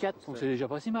 3400, donc c'est déjà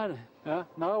pas si mal. Hein?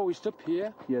 Now we stop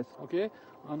here. Yes. Okay,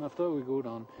 and after we go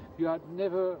down. You had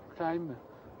never climbed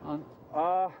on.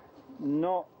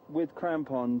 Not with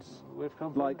crampons.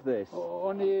 Like this.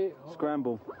 Only.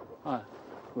 Scramble. Ah.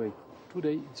 Oui.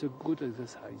 Today it's a good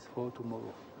exercise for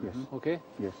tomorrow. Yes. Okay.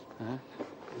 Yes.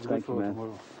 It's Thank good you, for man.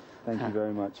 tomorrow. Thank you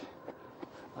very much.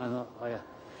 And yeah.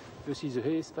 You see the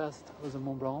highest pass of the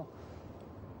Mont Blanc.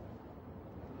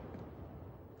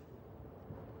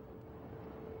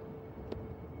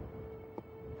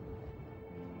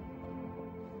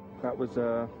 That was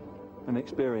an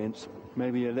experience,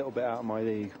 maybe a little bit out of my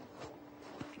league,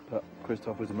 but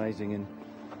Christophe was amazing in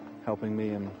helping me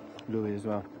and Louis as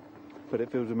well. But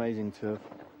it feels amazing to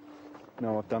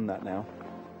know I've done that now.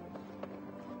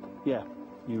 Yeah,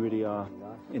 you really are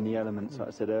in the elements, like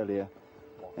I said earlier,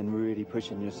 and really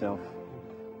pushing yourself.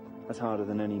 That's harder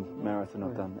than any marathon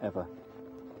I've done ever.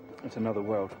 It's another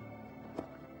world.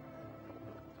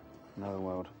 Another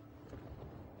world.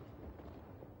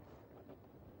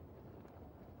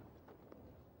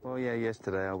 Well, yeah,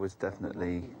 yesterday I was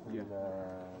definitely,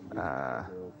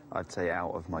 I'd say,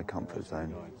 out of my comfort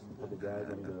zone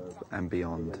and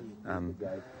beyond.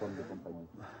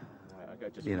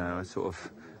 You know, I sort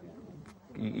of,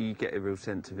 you get a real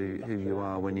sense of who you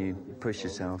are when you push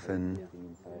yourself, and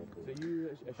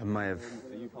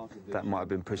that might have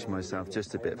been pushing myself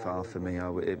just a bit far for me.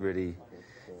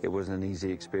 It wasn't an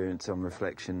easy experience on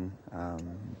reflection.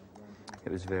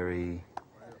 It was very,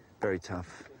 very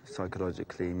tough.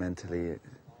 Psychologically, mentally,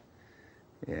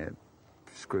 it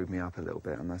screwed me up a little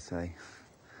bit, I must say.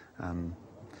 At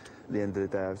the end of the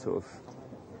day, I'm sort of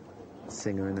a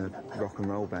singer in a rock and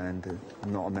roll band,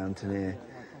 not a mountaineer.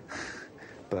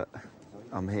 But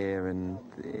I'm here and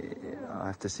I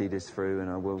have to see this through, and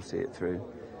I will see it through.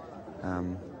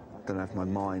 Don't have my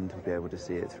mind to be able to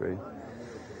see it through.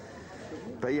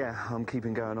 But yeah, I'm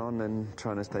keeping going on and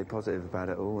trying to stay positive about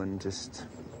it all, and just,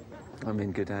 I'm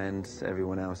in good hands.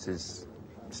 Everyone else is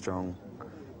strong,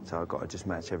 so I've got to just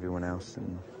match everyone else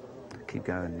and keep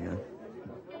going, you know.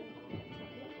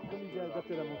 Comme il a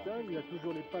adapté la montagne, il a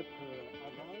toujours les pattes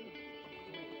avant.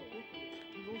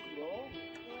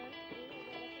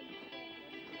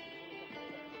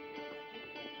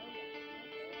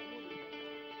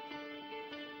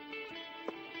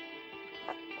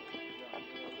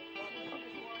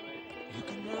 You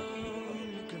can run,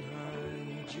 you can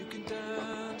hide, you can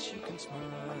dance, you can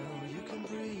smile, you can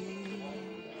breathe.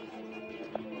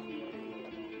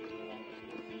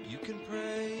 You can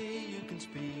pray, you can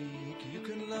speak, you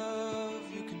can love,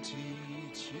 you can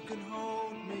teach, you can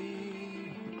hold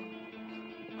me.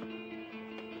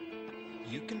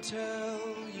 You can tell,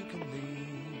 you can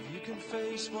leave, you can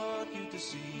face what you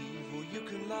deceive, or you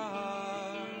can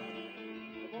lie.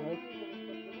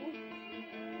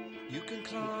 You can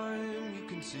climb, you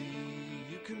can see,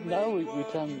 you can Now we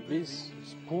climb this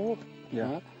spur.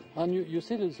 Yeah. And you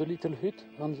see the little hut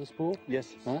on the spur?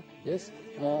 Yes. Yes.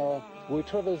 We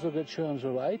travel the glacier on the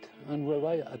right and we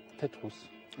arrive at Petrus.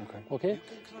 Okay. Okay?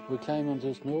 We climb on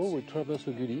the snow, we traverse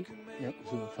the gully, the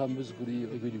famous gully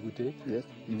Goutte. Yes.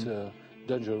 It's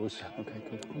dangerous. Okay,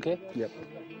 cool. Okay? Yep.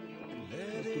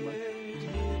 let it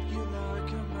hit you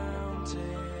like a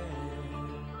mountain.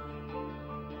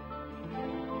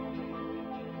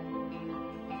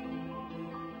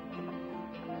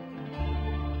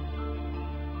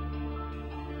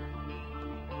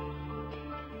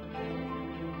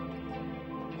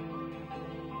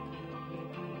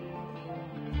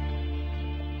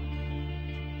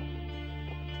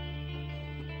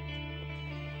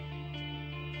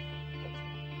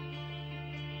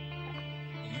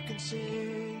 You can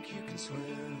sink, you can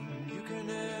swim, you can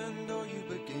end or you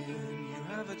begin, you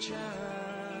have a chance.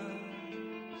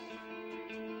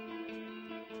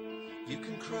 You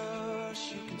can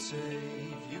crush, you can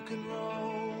save, you can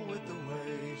roll with the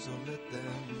waves or let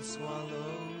them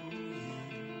swallow you.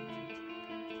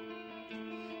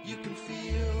 You can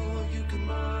feel, you can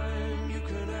mind, you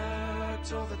can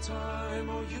act all the time,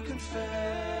 or you can face.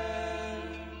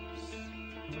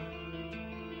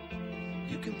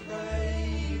 You can pray,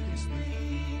 you can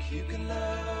speak, you can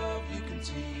love, you can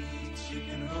teach, you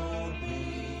can hold me.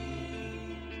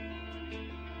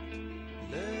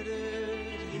 Let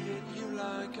it hit you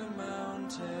like a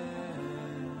mountain.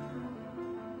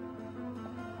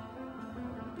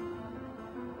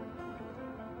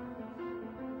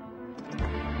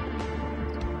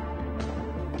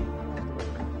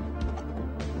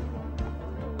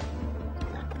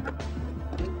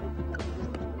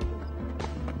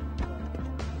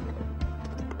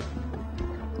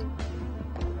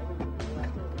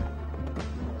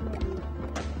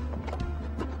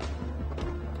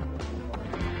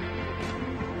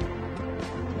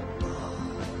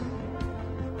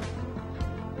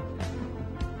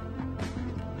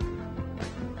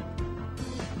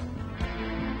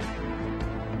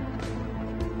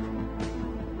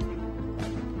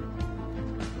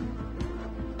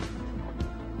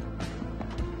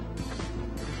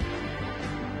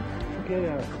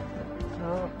 Yeah.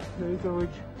 The little ridge.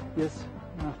 Yes.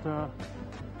 After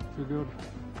the good.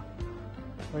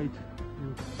 Wait.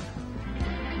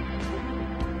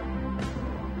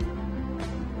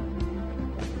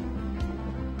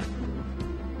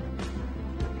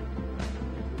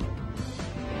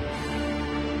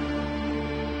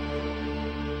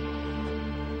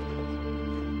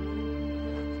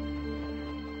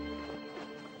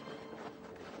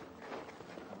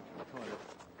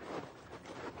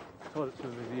 Toilets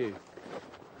with a view.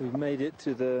 We've made it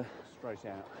to the Straight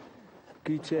out.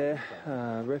 Guter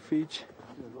refuge.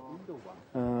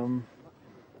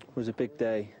 Was a big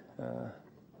day.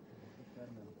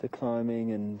 The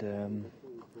climbing and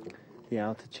the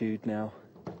altitude now.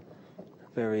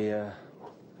 Very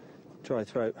dry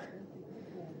throat.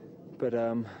 But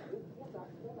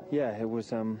yeah, it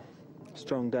was a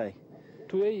strong day.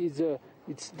 Today is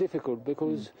it's difficult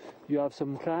because you have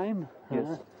some climb.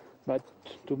 Yes. But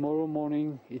tomorrow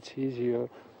morning it's easier.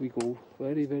 We go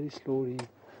very, very slowly.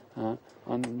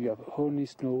 And you have only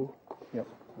snow. Yep.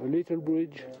 A little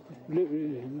bridge,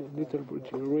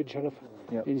 ridge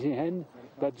in the end,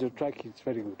 but the track is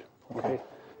very good. Okay?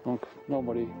 Donc,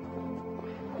 normally,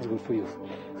 it's good for you.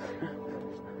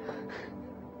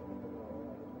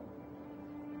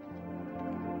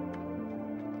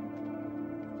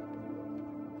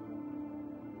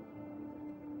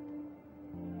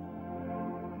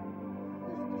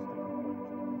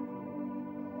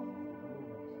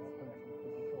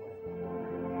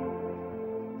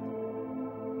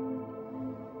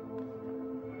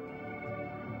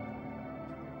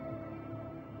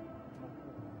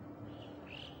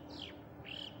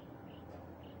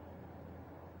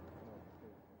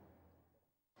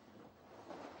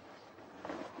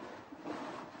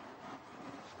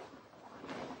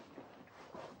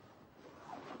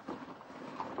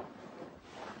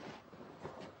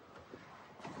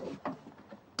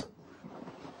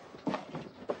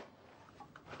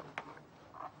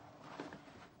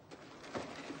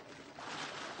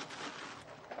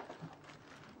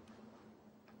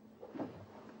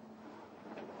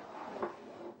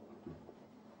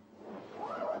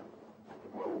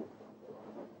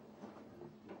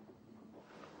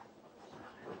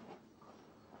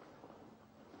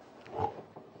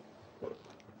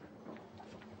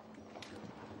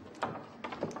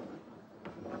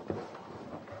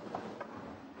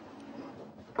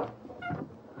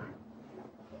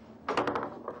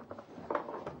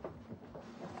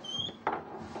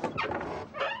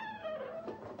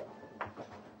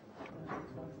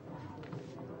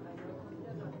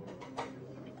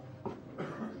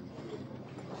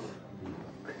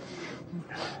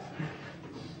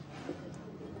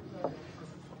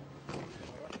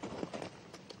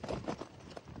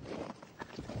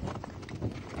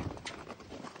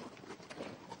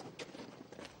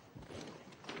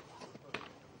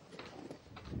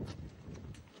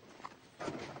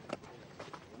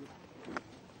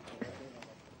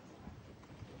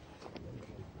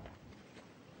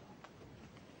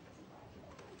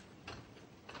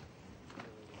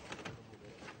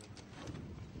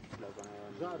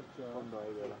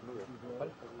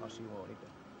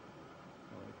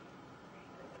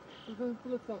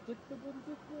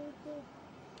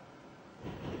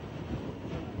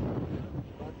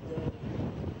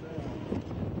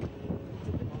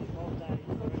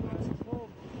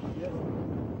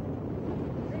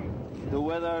 The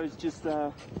weather is just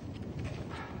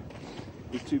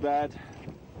it's too bad,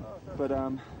 but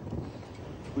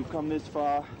we've come this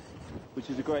far, which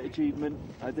is a great achievement.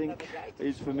 I think it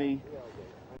is for me.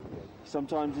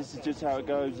 Sometimes this is just how it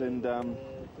goes, and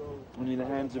when you're in the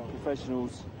hands of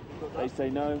professionals, they say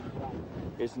no,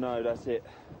 it's no, that's it.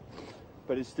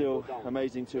 But it's still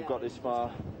amazing to have got this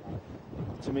far.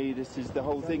 To me, the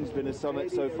whole thing's been a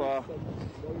summit so far.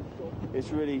 It's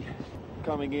really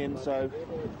coming in, so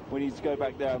we need to go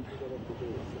back down.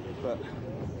 But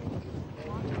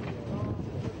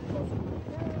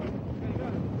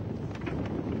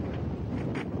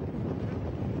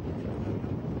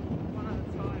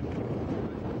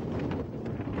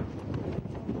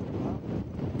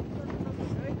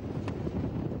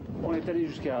On est allé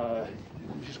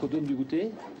jusqu'au dôme du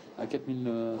goûter, à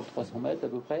 4300 mètres à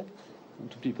peu près, un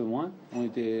tout petit peu moins. On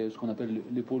était ce qu'on appelle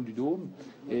l'épaule du dôme.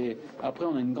 Et après,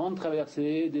 on a une grande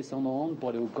traversée descendante pour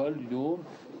aller au col du dôme.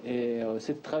 Et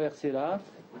cette traversée-là,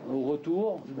 au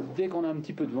retour, dès qu'on a un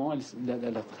petit peu de vent,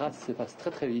 la trace s'efface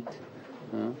très très vite.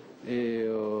 Hein. Et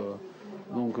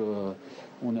donc,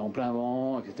 on est en plein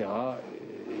vent, etc.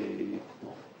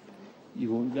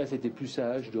 Là, c'était plus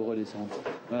sage de redescendre.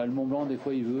 Voilà, le Mont Blanc, des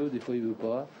fois il veut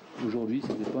pas. Aujourd'hui,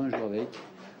 c'était pas un jour avec.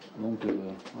 Donc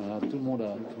voilà, tout le monde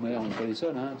a, de toute manière on n'est pas les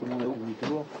seuls, hein, tout le monde a fait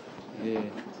demi-tour. Et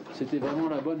c'était vraiment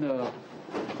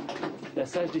la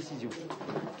sage décision.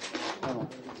 Vraiment.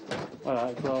 Voilà,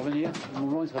 il faudra revenir, le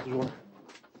mouvement il sera toujours là.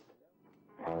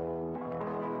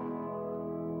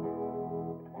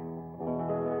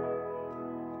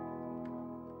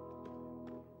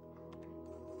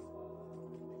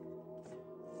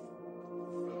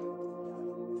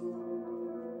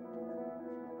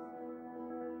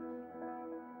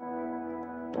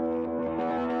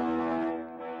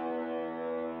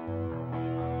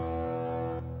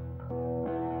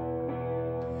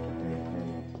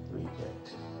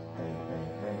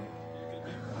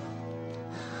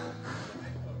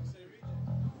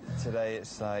 Today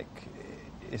it's like,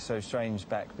 it's so strange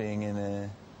back being in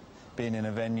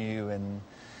a venue and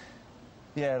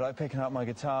yeah, like picking up my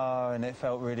guitar, and I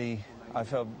felt very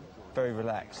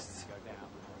relaxed.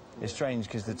 It's strange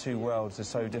because the two worlds are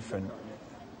so different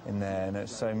in there, and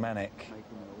it's so manic.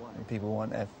 And people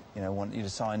want you to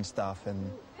sign stuff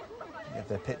and get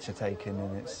their picture taken,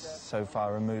 and it's so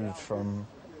far removed from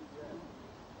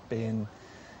being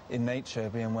in nature,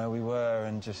 being where we were,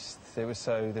 and just there was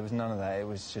none of that. It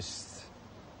was just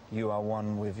you are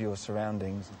one with your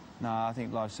surroundings. No, I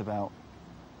think life's about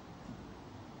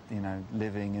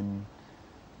living and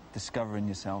discovering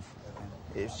yourself.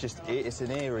 It's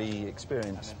an eerie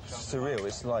experience, surreal.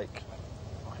 It's like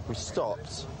we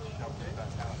stopped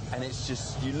and it's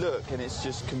just, you look and it's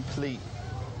just complete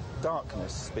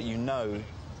darkness, but you know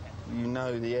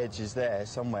the edge is there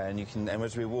somewhere, and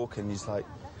as we're walking, it's like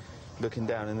looking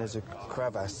down and there's a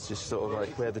crevasse just sort of like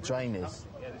where the drain is,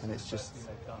 and it's just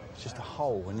a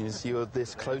hole, and you're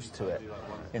this close to it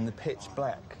in the pitch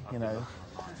black,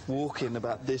 walking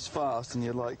about this fast, and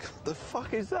you're like, the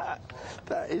fuck is that?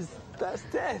 That's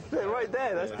death. They're right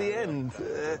there. That's the end.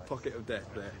 Pocket of death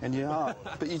there. And you are,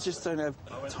 but you just don't have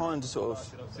time to sort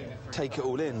of take it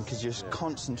all in because you're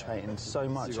concentrating so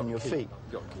much on your feet.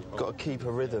 Got to keep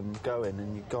a rhythm going,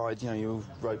 and you guide. You're all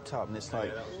roped up, and it's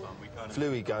like, if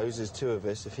Louis goes, there's two of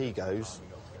us. If he goes,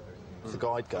 if the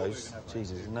guide goes,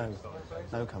 Jesus, no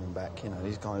coming back.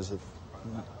 These guys are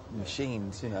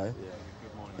machines.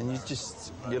 And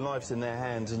your life's in their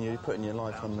hands, and you're putting your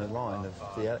life on the line of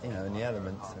in the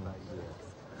elements. And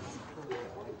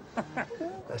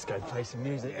let's go play some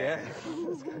music, yeah?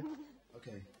 Let's go.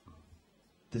 Okay.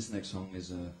 This next song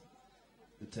is a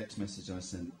text message I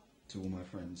sent to all my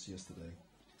friends yesterday,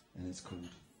 and it's called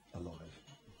Alive.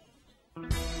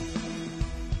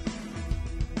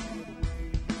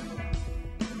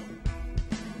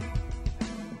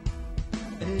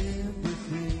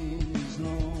 Everything is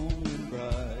long and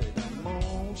bright, I'm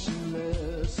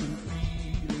motionless and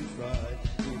feeling fright.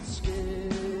 It's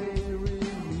scaring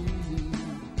me.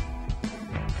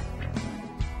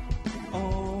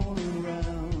 All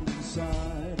around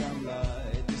inside I'm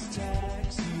light. This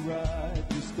taxi ride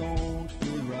just don't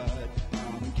feel right.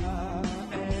 I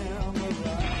am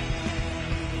alive.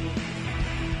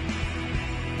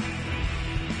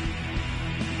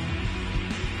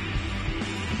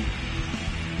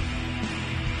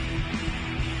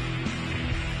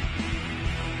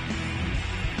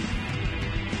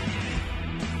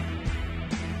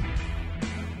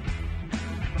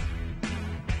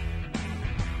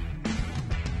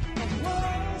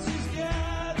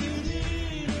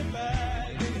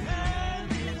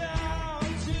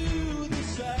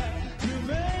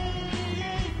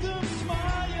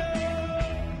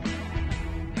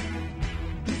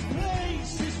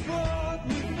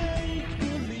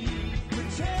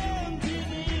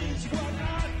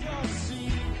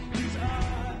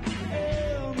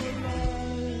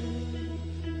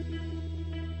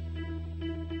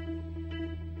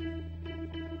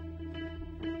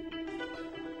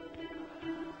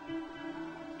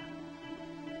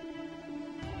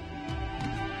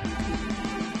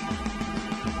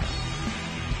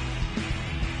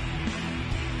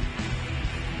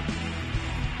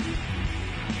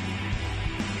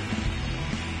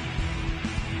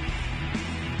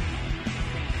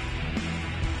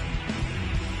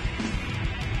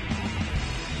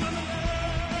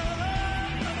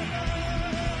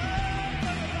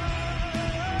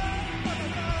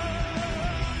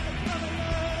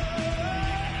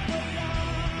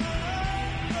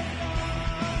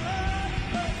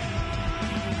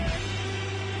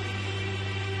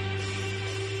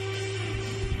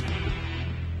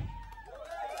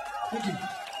 Thank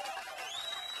you.